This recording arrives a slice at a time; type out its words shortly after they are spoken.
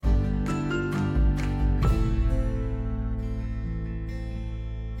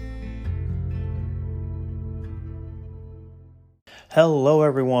Hello,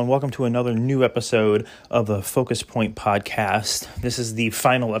 everyone. Welcome to another new episode of the Focus Point podcast. This is the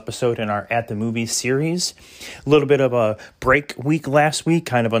final episode in our At the Movies series. A little bit of a break week last week,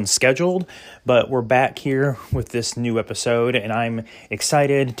 kind of unscheduled, but we're back here with this new episode, and I'm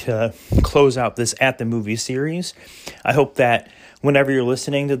excited to close out this At the Movies series. I hope that whenever you're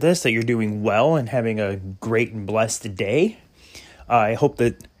listening to this, that you're doing well and having a great and blessed day. I hope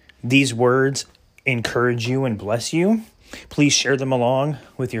that these words encourage you and bless you. Please share them along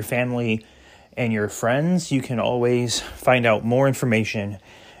with your family and your friends. You can always find out more information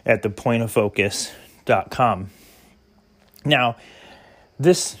at thepointoffocus.com. Now,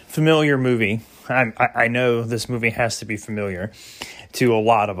 this familiar movie, I know this movie has to be familiar to a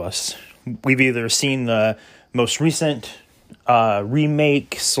lot of us. We've either seen the most recent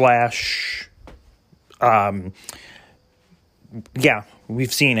remake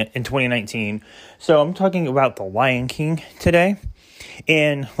we've seen it in 2019. So I'm talking about The Lion King today.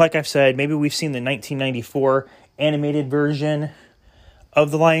 And like I've said, maybe we've seen the 1994 animated version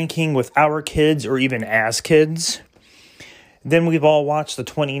of The Lion King with our kids or even as kids. Then we've all watched the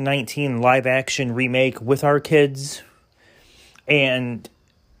 2019 live action remake with our kids. And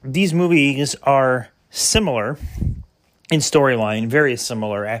these movies are similar in storyline, very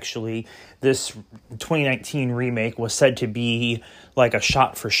similar actually. This 2019 remake was said to be like a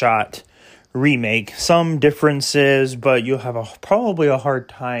shot-for-shot remake. Some differences, but you'll have probably a hard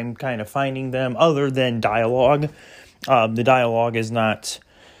time kind of finding them other than dialogue. The dialogue is not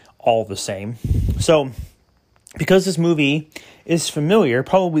all the same. So, because this movie is familiar,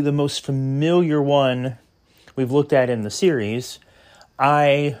 probably the most familiar one we've looked at in the series,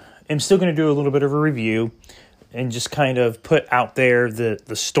 I am still going to do a little bit of a review and just kind of put out there the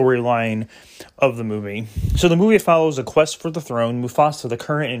storyline of the movie. So the movie follows a quest for the throne. Mufasa, the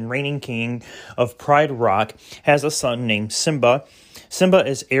current and reigning king of Pride Rock, has a son named Simba. Simba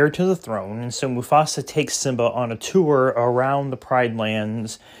is heir to the throne, and so Mufasa takes Simba on a tour around the Pride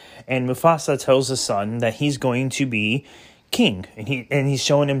Lands, and Mufasa tells his son that he's going to be king, and he's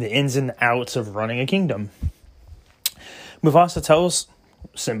showing him the ins and outs of running a kingdom. Mufasa tells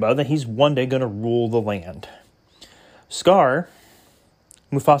Simba that he's one day going to rule the land. Scar,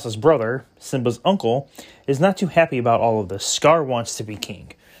 Mufasa's brother, Simba's uncle, is not too happy about all of this. Scar wants to be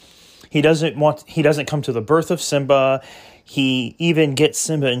king. He doesn't come to the birth of Simba. He even gets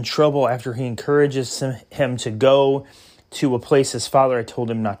Simba in trouble after he encourages him to go to a place his father had told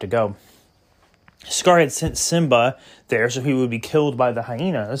him not to go. Scar had sent Simba there so he would be killed by the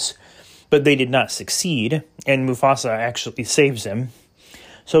hyenas, but they did not succeed, and Mufasa actually saves him.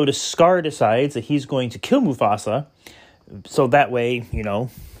 So Scar decides that he's going to kill Mufasa. So that way,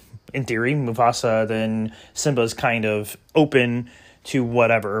 in theory, Mufasa, then Simba's kind of open to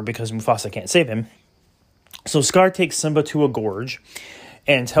whatever because Mufasa can't save him. So Scar takes Simba to a gorge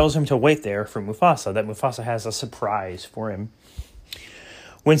and tells him to wait there for Mufasa, that Mufasa has a surprise for him.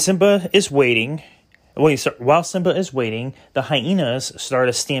 While Simba is waiting, the hyenas start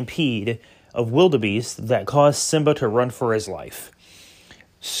a stampede of wildebeest that cause Simba to run for his life.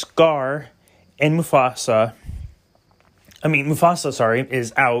 Mufasa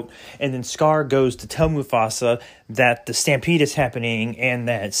is out, and then Scar goes to tell Mufasa that the stampede is happening and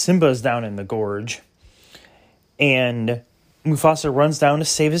that Simba is down in the gorge. And Mufasa runs down to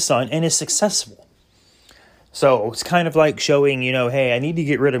save his son and is successful. So it's kind of like showing, hey, I need to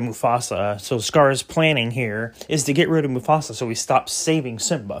get rid of Mufasa. So Scar's planning here is to get rid of Mufasa so he stops saving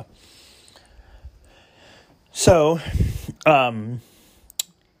Simba. So,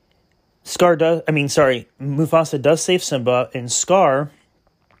 Mufasa does save Simba, and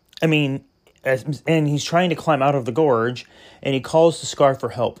and he's trying to climb out of the gorge, and he calls to Scar for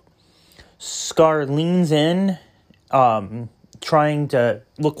help. Scar leans in, trying to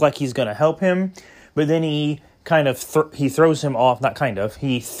look like he's going to help him, but then he throws him off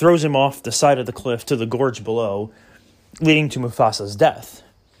the side of the cliff to the gorge below, leading to Mufasa's death.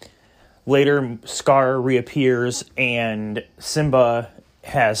 Later, Scar reappears, and Simba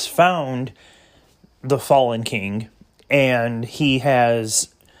has found the fallen king, and he's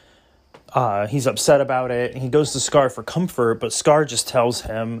upset about it. He goes to Scar for comfort, but Scar just tells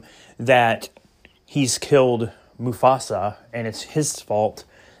him that he's killed Mufasa and it's his fault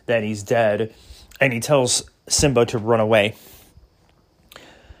that he's dead, and he tells Simba to run away.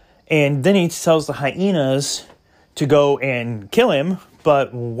 And then he tells the hyenas to go and kill him,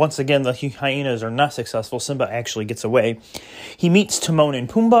 but once again, the hyenas are not successful. Simba actually gets away. He meets Timon and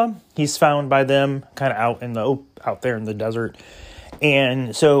Pumbaa. He's found by them kind of out there in the desert.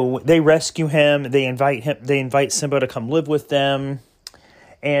 And so they rescue him. They invite Simba to come live with them.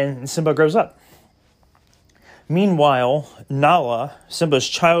 And Simba grows up. Meanwhile, Nala, Simba's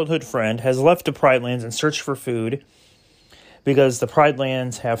childhood friend, has left the Pride Lands in search for food because the Pride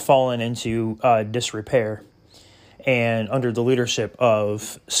Lands have fallen into disrepair. And under the leadership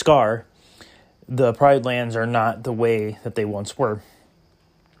of Scar, the Pride Lands are not the way that they once were.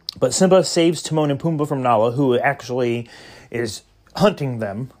 But Simba saves Timon and Pumbaa from Nala, who actually is hunting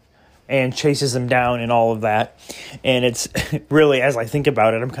them and chases them down and all of that. And it's really, as I think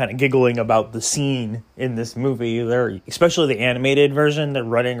about it, I'm kind of giggling about the scene in this movie. Especially the animated version, they're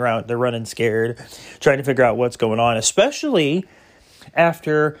running around, they're running scared, trying to figure out what's going on, especially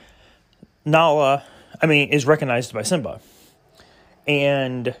after Nala, is recognized by Simba.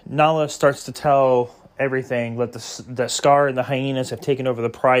 And Nala starts to tell everything, that Scar and the hyenas have taken over the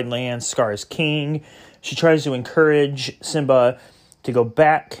Pride Lands. Scar is king. She tries to encourage Simba to go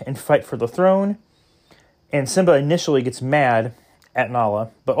back and fight for the throne. And Simba initially gets mad at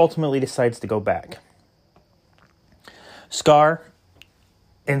Nala, but ultimately decides to go back. Simba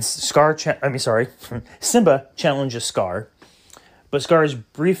challenges Scar, but Scar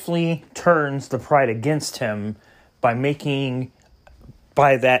briefly turns the pride against him by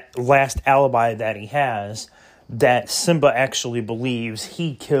that last alibi that he has, that Simba actually believes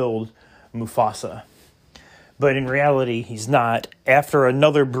he killed Mufasa. But in reality, he's not. After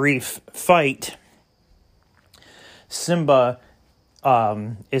another brief fight, Simba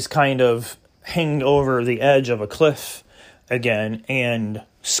is kind of hanging over the edge of a cliff again, and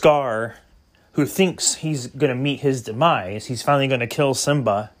Scar, who thinks he's going to meet his demise, he's finally going to kill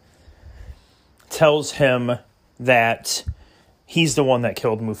Simba, tells him that he's the one that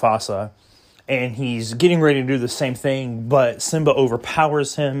killed Mufasa, and he's getting ready to do the same thing, but Simba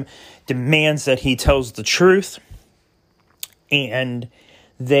overpowers him, demands that he tells the truth, and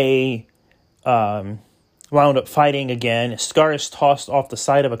they wound up fighting again. Scar is tossed off the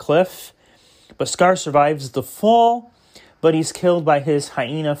side of a cliff, but Scar survives the fall, but he's killed by his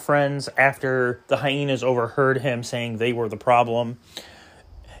hyena friends after the hyenas overheard him saying they were the problem,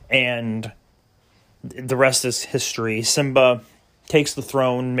 and the rest is history. Simba takes the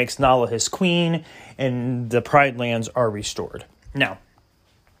throne, makes Nala his queen, and the Pride Lands are restored. Now,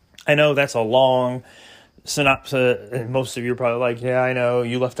 I know that's a long synopsis, and most of you are probably like, yeah, I know,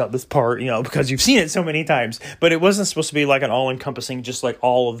 you left out this part, because you've seen it so many times, but it wasn't supposed to be like an all-encompassing, just like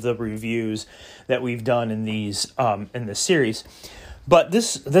all of the reviews that we've done in these, in this series. But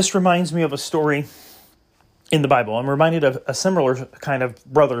this reminds me of a story in the Bible. I'm reminded of a similar kind of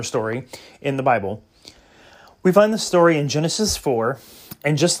brother story in the Bible. We find the story in Genesis 4,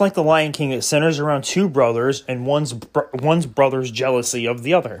 and just like the Lion King, it centers around two brothers and one's brother's jealousy of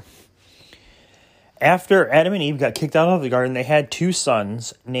the other. After Adam and Eve got kicked out of the garden, they had two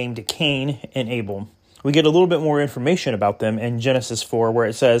sons named Cain and Abel. We get a little bit more information about them in Genesis 4, where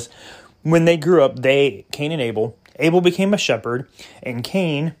it says, when they grew up, Cain and Abel became a shepherd, and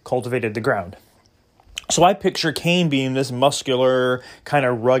Cain cultivated the ground. So I picture Cain being this muscular, kind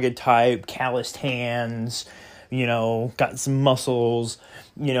of rugged type, calloused hands, got some muscles,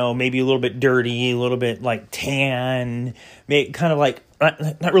 maybe a little bit dirty, a little bit like tan, kind of like,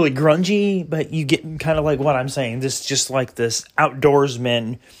 not really grungy, but you get kind of like what I'm saying. This just like this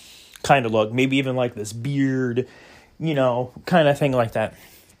outdoorsman kind of look, maybe even like this beard, kind of thing like that.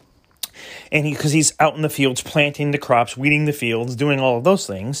 And because he's out in the fields, planting the crops, weeding the fields, doing all of those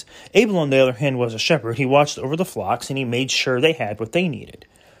things. Abel, on the other hand, was a shepherd. He watched over the flocks, and he made sure they had what they needed.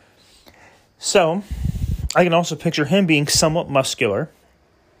 So, I can also picture him being somewhat muscular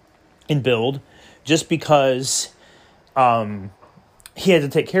in build, just because he had to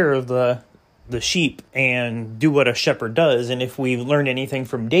take care of the sheep and do what a shepherd does. And if we learned anything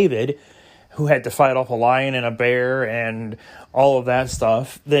from David, who had to fight off a lion and a bear and all of that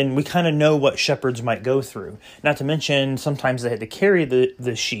stuff, then we kind of know what shepherds might go through. Not to mention, sometimes they had to carry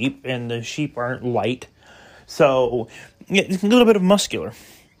the sheep, and the sheep aren't light. So, yeah, a little bit of muscular.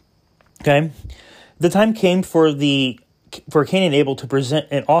 Okay? The time came for Cain and Abel to present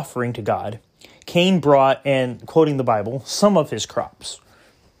an offering to God. Cain brought, and quoting the Bible, some of his crops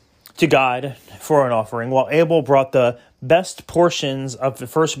to God for an offering, while Abel brought the best portions of the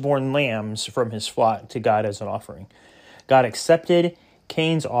firstborn lambs from his flock to God as an offering. God accepted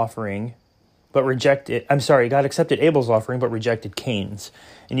Abel's offering, but rejected Cain's.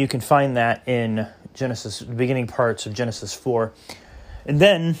 And you can find that in Genesis, the beginning parts of Genesis 4. And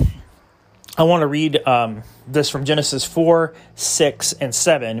then I want to read this from Genesis 4, 6, and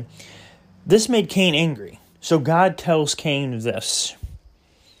 7. This made Cain angry. So God tells Cain this.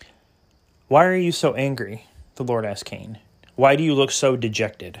 Why are you so angry? The Lord asked Cain. Why do you look so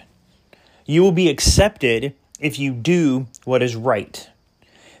dejected? You will be accepted if you do what is right.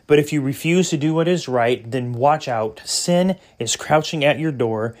 But if you refuse to do what is right, then watch out. Sin is crouching at your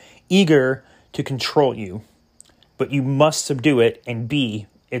door, eager to control you. But you must subdue it and be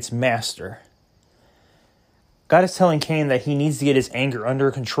its master. God is telling Cain that he needs to get his anger under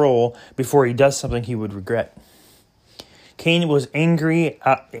control before he does something he would regret. Cain was angry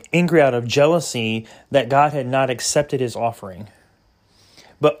out of jealousy that God had not accepted his offering.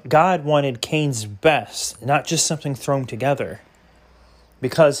 But God wanted Cain's best, not just something thrown together,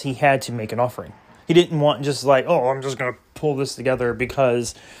 because he had to make an offering. He didn't want just like, oh, I'm just going to pull this together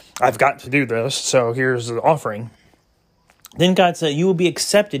because I've got to do this, so here's the offering. Then God said, you will be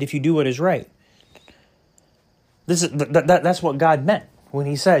accepted if you do what is right. That's what God meant when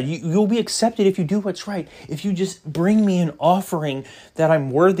he said, you'll be accepted if you do what's right. If you just bring me an offering that I'm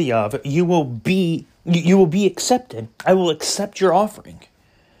worthy of, you will be accepted. I will accept your offering.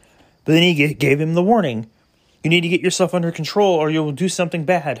 But then he gave him the warning. You need to get yourself under control or you'll do something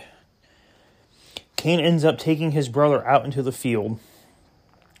bad. Cain ends up taking his brother out into the field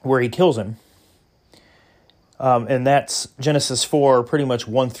where he kills him. And that's Genesis 4, pretty much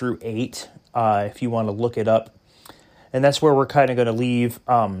 1 through 8, if you want to look it up. And that's where we're kind of going to leave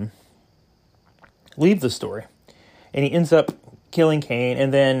the story. And he ends up killing Cain,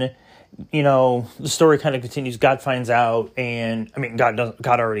 and then, the story kind of continues. God finds out,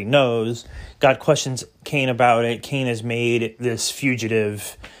 God already knows. God questions Cain about it. Cain is made this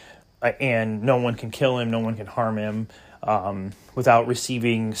fugitive, and no one can kill him, no one can harm him, without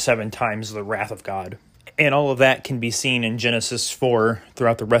receiving 7 times the wrath of God. And all of that can be seen in Genesis 4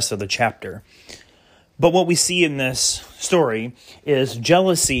 throughout the rest of the chapter. But what we see in this story is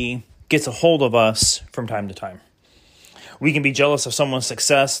jealousy gets a hold of us from time to time. We can be jealous of someone's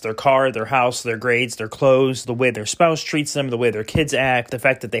success, their car, their house, their grades, their clothes, the way their spouse treats them, the way their kids act, the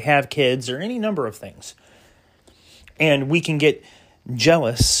fact that they have kids, or any number of things. And we can get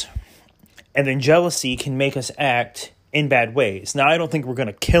jealous, and then jealousy can make us act in bad ways. Now, I don't think we're going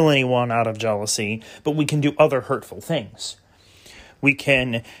to kill anyone out of jealousy, but we can do other hurtful things. We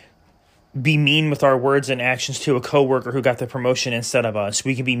can be mean with our words and actions to a coworker who got the promotion instead of us.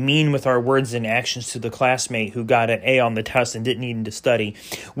 We can be mean with our words and actions to the classmate who got an A on the test and didn't need to study.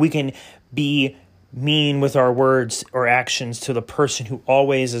 We can be mean with our words or actions to the person who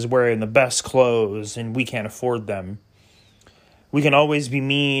always is wearing the best clothes and we can't afford them. We can always be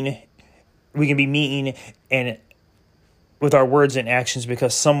mean. We can be mean and with our words and actions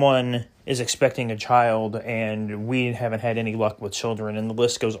because someone is expecting a child and we haven't had any luck with children, and the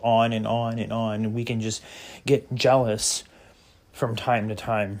list goes on and on and on. We can just get jealous from time to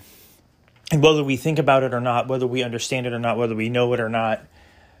time. And whether we think about it or not, whether we understand it or not, whether we know it or not,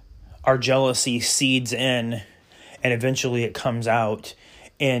 our jealousy seeds in and eventually it comes out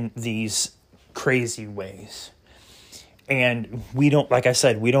in these crazy ways. And we don't, like I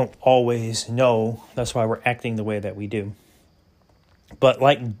said, we don't always know. That's why we're acting the way that we do.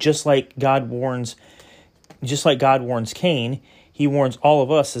 But just like God warns Cain, he warns all of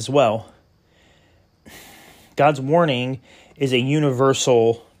us as well. God's warning is a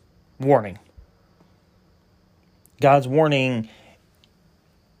universal warning. God's warning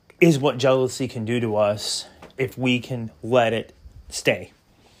is what jealousy can do to us if we can let it stay.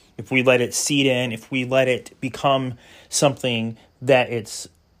 If we let it seed in, if we let it become something that it's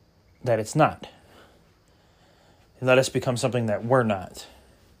not. And let us become something that we're not.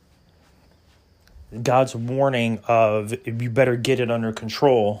 God's warning of, you better get it under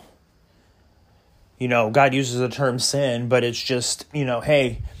control. God uses the term sin, but it's just,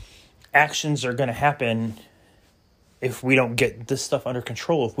 hey, actions are going to happen if we don't get this stuff under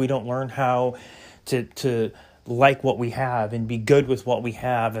control, if we don't learn how to like what we have and be good with what we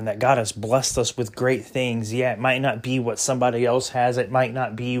have, and that God has blessed us with great things. Yeah, it might not be what somebody else has. It might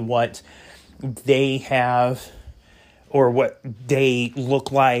not be what they have or what they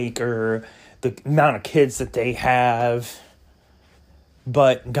look like or the amount of kids that they have.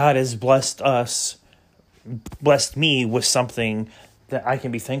 But God has blessed me with something that I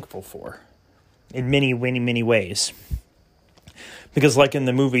can be thankful for in many, many, many ways. Because like in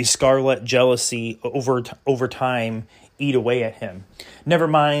the movie, Scarlet jealousy over time eat away at him. Never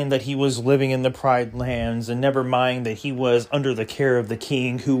mind that he was living in the Pride Lands, and never mind that he was under the care of the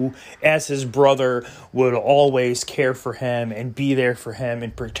king, who, as his brother, would always care for him and be there for him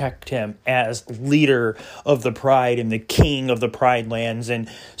and protect him as leader of the Pride and the king of the Pride Lands. And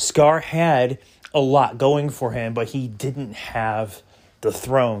Scar had a lot going for him, but he didn't have the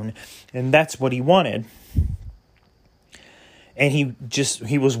throne, and that's what he wanted. And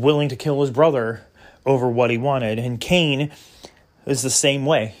he was willing to kill his brother over what he wanted. And Cain is the same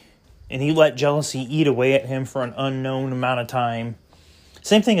way. And he let jealousy eat away at him for an unknown amount of time.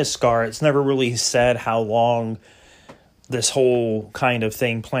 Same thing as Scar. It's never really said how long this whole kind of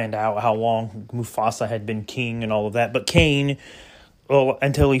thing planned out, how long Mufasa had been king and all of that. But Cain, well,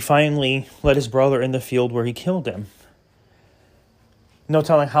 until he finally led his brother in the field where he killed him. No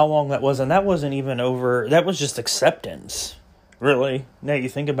telling how long that was, and that wasn't even over. That was just acceptance, really. Now you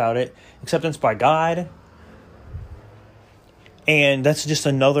think about it. Acceptance by God. And that's just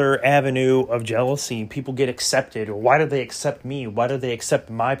another avenue of jealousy. People get accepted. Why did they accept me? Why did they accept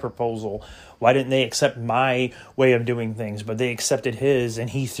my proposal? Why didn't they accept my way of doing things? But they accepted his, and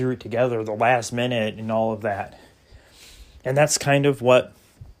he threw it together the last minute and all of that. And that's kind of what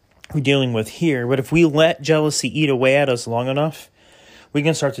we're dealing with here. But if we let jealousy eat away at us long enough, we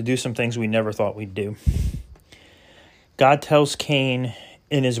can start to do some things we never thought we'd do. God tells Cain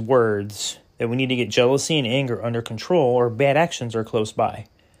in his words that we need to get jealousy and anger under control, or bad actions are close by.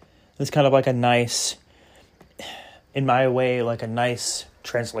 It's kind of like a nice, in my way, like a nice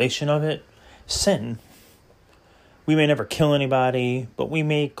translation of it. Sin. We may never kill anybody, but we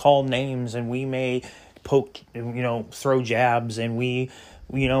may call names, and we may poke, throw jabs, and we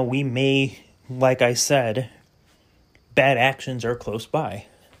may, like I said, bad actions are close by.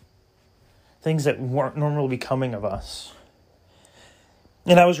 Things that weren't normally coming of us.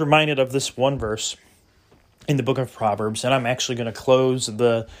 And I was reminded of this one verse in the book of Proverbs, and I'm actually going to close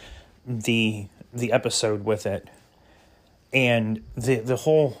the episode with it. And the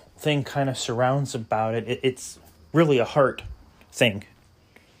whole thing kind of surrounds about it. It's really a heart thing.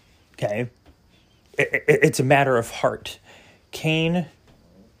 Okay? It's a matter of heart. Cain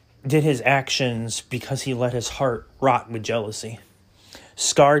did his actions because he let his heart rot with jealousy.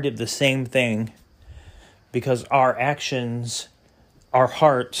 Scar did the same thing because our actions, our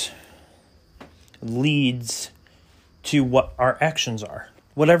heart leads to what our actions are.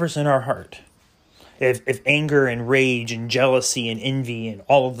 Whatever's in our heart. If anger and rage and jealousy and envy and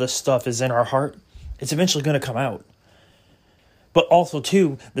all of this stuff is in our heart, it's eventually going to come out. But also,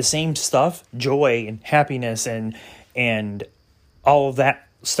 too, the same stuff, joy and happiness and all of that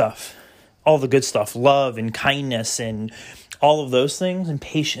stuff, all the good stuff, love and kindness and all of those things, and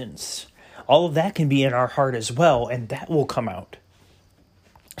patience, all of that can be in our heart as well, and that will come out.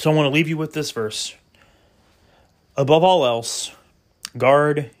 So I want to leave you with this verse. Above all else,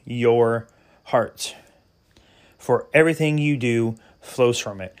 guard your heart, for everything you do flows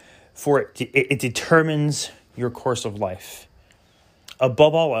from it, for it determines your course of life.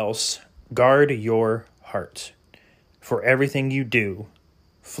 Above all else, guard your heart, for everything you do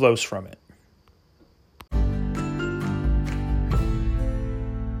flows from it.